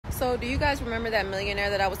So do you guys remember that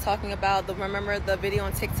millionaire that I was talking about? Remember the video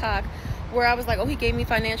on TikTok where I was like, oh, he gave me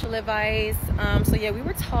financial advice. So yeah, we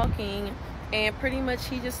were talking, and pretty much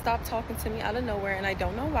he just stopped talking to me out of nowhere, and I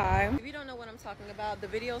don't know why. If you don't know what I'm talking about, the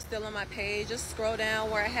video is still on my page. Just scroll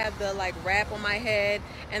down where I have the like wrap on my head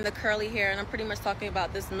and the curly hair, and I'm pretty much talking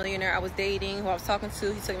about this millionaire I was dating, who I was talking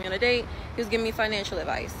to. He took me on a date. He was giving me financial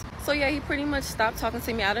advice. So yeah, he pretty much stopped talking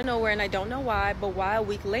to me out of nowhere, and I don't know why, but why a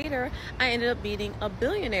week later, I ended up meeting a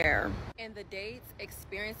billionaire. And the dates,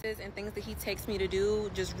 experiences, and things that he takes me to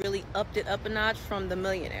do just really upped it up a notch from the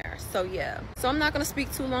millionaire. So yeah. So I'm not going to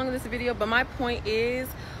speak too long in this video, but my point is,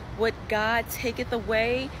 what God taketh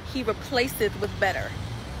away, he replaceth with better.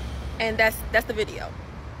 And that's the video.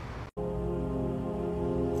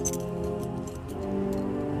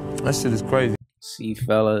 That shit is crazy. See,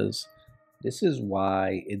 fellas, this is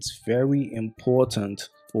why it's very important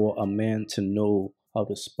for a man to know how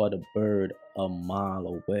to spot a bird a mile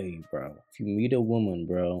away, bro. If you meet a woman,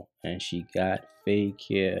 bro, and she got fake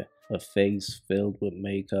hair, a face filled with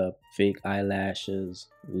makeup, fake eyelashes,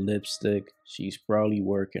 lipstick, she's probably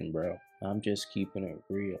working, bro. I'm just keeping it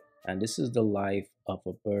real. And this is the life of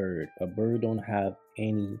a bird. A bird don't have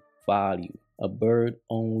any value. A bird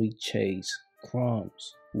only chase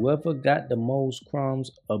crumbs. Whoever got the most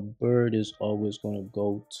crumbs, a bird is always going to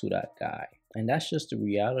go to that guy. And that's just the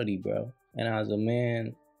reality, bro. And as a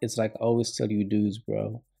man, it's like I always tell you dudes,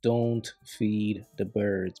 bro, don't feed the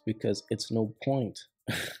birds, because it's no point.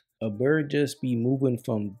 A bird just be moving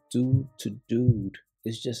from dude to dude.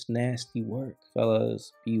 It's just nasty work.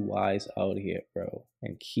 Fellas, be wise out here, bro,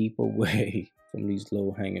 and keep away from these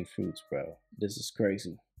low-hanging fruits, bro. This is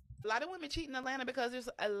crazy. A lot of women cheat in Atlanta because there's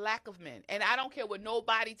a lack of men. And I don't care what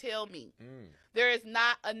nobody tell me. There is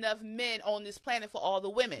not enough men on this planet for all the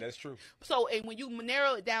women. That's true. So, and when you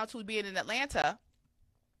narrow it down to being in Atlanta,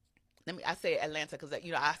 I say Atlanta because,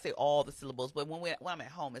 you know, I say all the syllables, but when I'm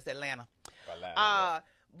at home, it's Atlanta. Atlanta.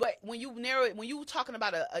 But when you narrow it, when you're talking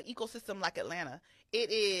about an ecosystem like Atlanta,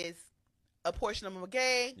 it is a portion of them are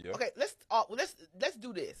gay. Yep. Okay, let's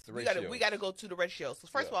do this. We gotta go to the ratio. So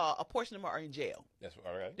first of all, a portion of them are in jail. That's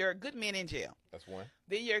all right. There are good men in jail. That's one.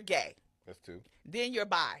 Then you're gay. That's two. Then you're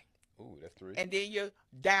bi. Ooh, that's three. And then you're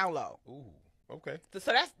down low. Ooh, okay.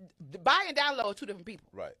 So that's bi and down low are two different people.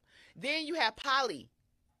 Right. Then you have poly.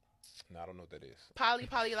 No, I don't know what that is.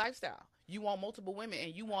 Poly lifestyle. You want multiple women,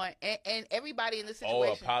 and you want and everybody in the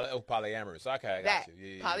situation. Polyamorous. Okay, I got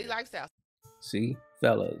you. Yeah, poly lifestyle. See,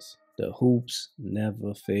 fellas, the hoops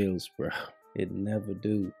never fails, bro. It never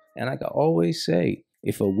do. And like I always say,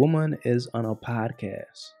 if a woman is on a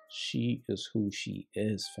podcast, she is who she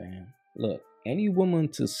is, fam. Look, any woman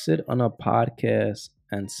to sit on a podcast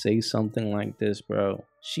and say something like this, bro,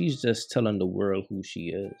 she's just telling the world who she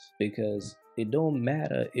is. Because it don't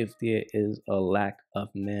matter if there is a lack of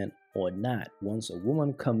men or not. Once a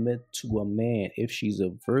woman commit to a man, if she's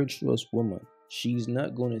a virtuous woman, she's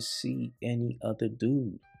not going to see any other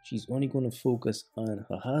dude. She's only going to focus on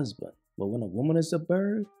her husband. But when a woman is a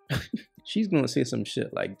bird, she's going to say some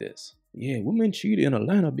shit like this. Yeah, women cheat in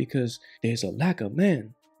Atlanta because there's a lack of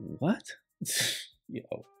men. What?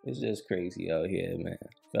 Yo, it's just crazy out here, man.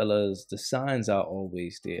 Fellas, the signs are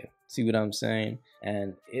always there. See what I'm saying?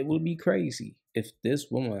 And it would be crazy if this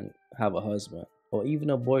woman have a husband or even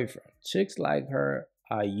a boyfriend. Chicks like her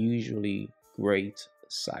are usually great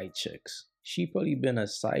side chicks. She probably been a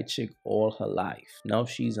side chick all her life. Now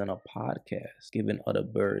she's on a podcast giving other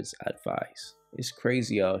birds advice. It's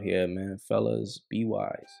crazy out here, man. Fellas, be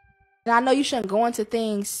wise. I know you shouldn't go into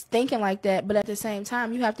things thinking like that, but at the same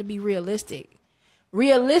time, you have to be realistic.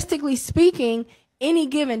 Realistically speaking, any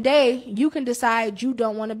given day, you can decide you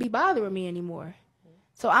don't want to be bothering me anymore.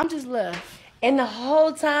 So I'm just left. And the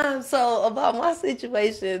whole time, so about my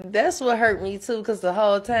situation, that's what hurt me too, because the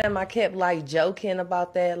whole time I kept like joking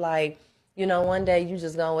about that, like, you know, one day you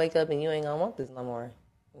just gonna wake up and you ain't gonna want this no more.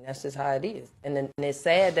 And that's just how it is. And then it's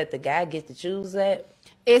sad that the guy gets to choose that.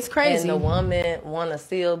 It's crazy. And the woman wanna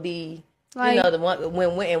still be, like, you know, the one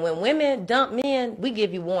when women dump men, we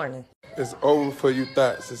give you warning. It's over for you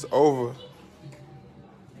thoughts. It's over.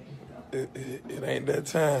 It ain't that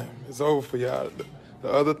time. It's over for y'all.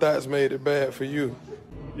 The other thoughts made it bad for you.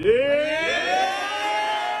 Yeah!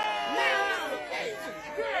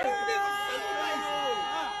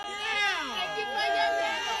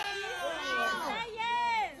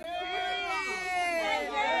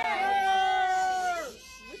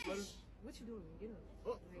 What you doing? Get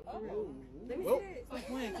up. Let me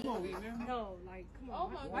see it. Come on, man. No, like, come on.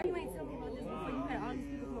 Why you ain't tell me about this before? You had all these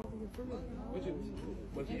people come over for real.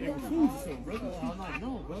 What you food or something, brother? I'm like,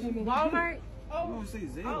 no, brother. Walmart?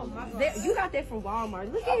 You got that from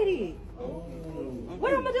Walmart. Look at it.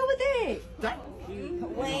 What am I gonna do with that?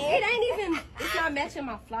 It ain't even. It's not matching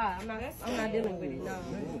my fly. I'm not dealing with it. No.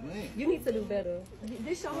 You need to do better.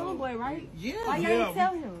 This your homeboy, right? Yeah. Why you ain't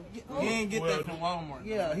tell him? He ain't get that from Walmart.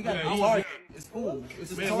 Yeah, he got it. It's cool.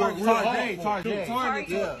 It's Target.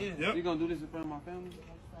 Yeah. You gonna do this in front of my family?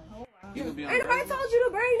 Ain't nobody told you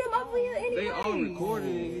to bring them up here anyway. They all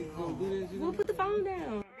recording. You gonna do this? We'll put the phone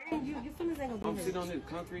down. Your feelings ain't gonna be I'm sitting on this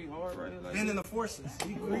concrete hard right here. Like bending the forces.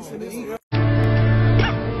 He greasing this.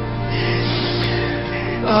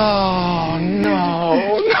 Oh,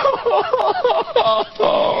 no.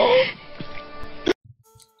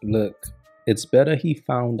 Look, it's better he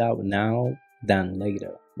found out now than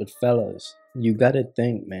later. But fellas, you gotta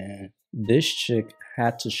think, man. This chick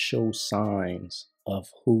had to show signs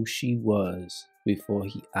of who she was before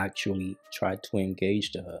he actually tried to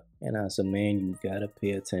engage to her. And as a man, you gotta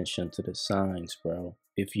pay attention to the signs, bro.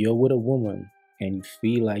 If you're with a woman and you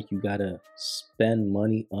feel like you gotta spend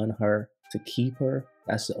money on her to keep her,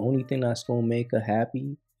 that's the only thing that's gonna make her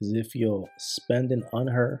happy. Is if you're spending on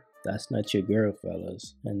her, that's not your girl,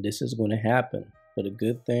 fellas. And this is gonna happen. But the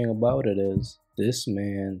good thing about it is, this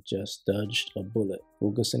man just dodged a bullet.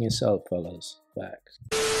 Focus on yourself, fellas. Facts.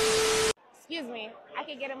 Excuse me, I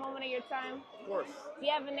could get a moment of your time? Of course. Do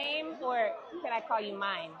you have a name, or can I call you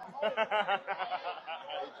Mine? Whatever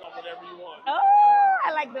you want. Oh,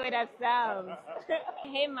 I like the way that sounds.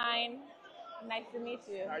 Hey, Mine. Nice to meet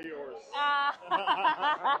you. How yours?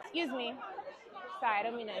 Excuse me. Sorry, I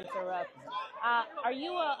don't mean to interrupt. Are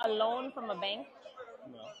you a loan from a bank?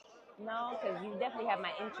 No. No, because you definitely have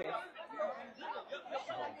my interest.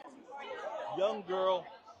 Young girl,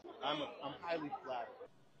 I'm highly flattered.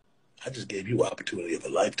 I just gave you an opportunity of a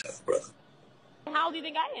lifetime, brother. How old do you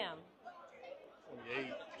think I am?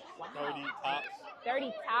 28, Wow. 30 tops.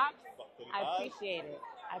 30 tops? 35. I appreciate it.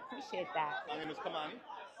 I appreciate that. My name is Kamani.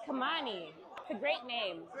 Kamani. It's a great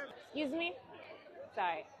name. Excuse me?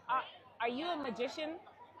 Sorry. Are you a magician?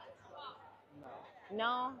 No.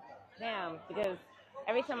 No? Damn, because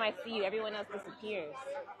every time I see you, everyone else disappears.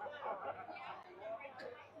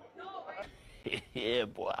 Yeah,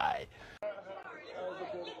 boy.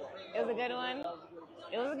 It was a good one?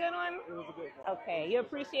 It was a good one? It was a good one. Okay. You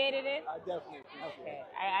appreciated it? I definitely appreciate Okay.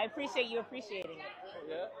 I appreciate you appreciating it.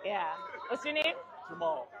 Yeah? Yeah. What's your name?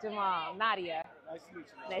 Jamal. Jamal. Nadia. Nice to meet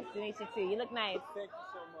you. Nice to meet you too. You look nice. Thank you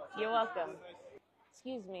so much. You're welcome.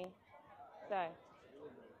 Excuse me. Sorry.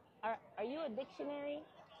 Are you a dictionary?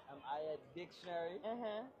 Am I a dictionary?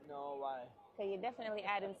 Uh-huh. No, why? Okay, you're definitely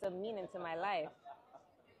adding some meaning to my life.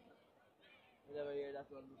 You never hear that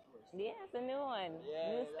one before? Yeah, it's a new one.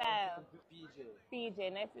 Yeah, New style. PJ.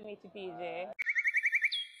 PJ, nice to meet you, PJ.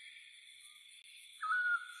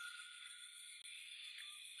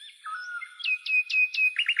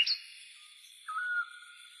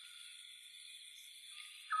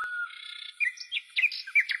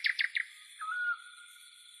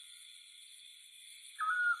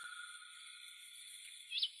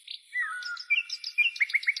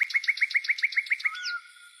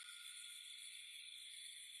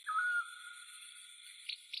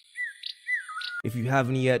 If you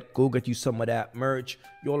haven't yet, go get you some of that merch.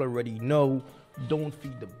 Y'all already know, don't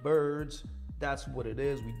feed the birds. That's what it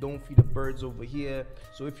is. We don't feed the birds over here.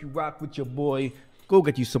 So if you rock with your boy, go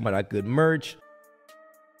get you some of that good merch.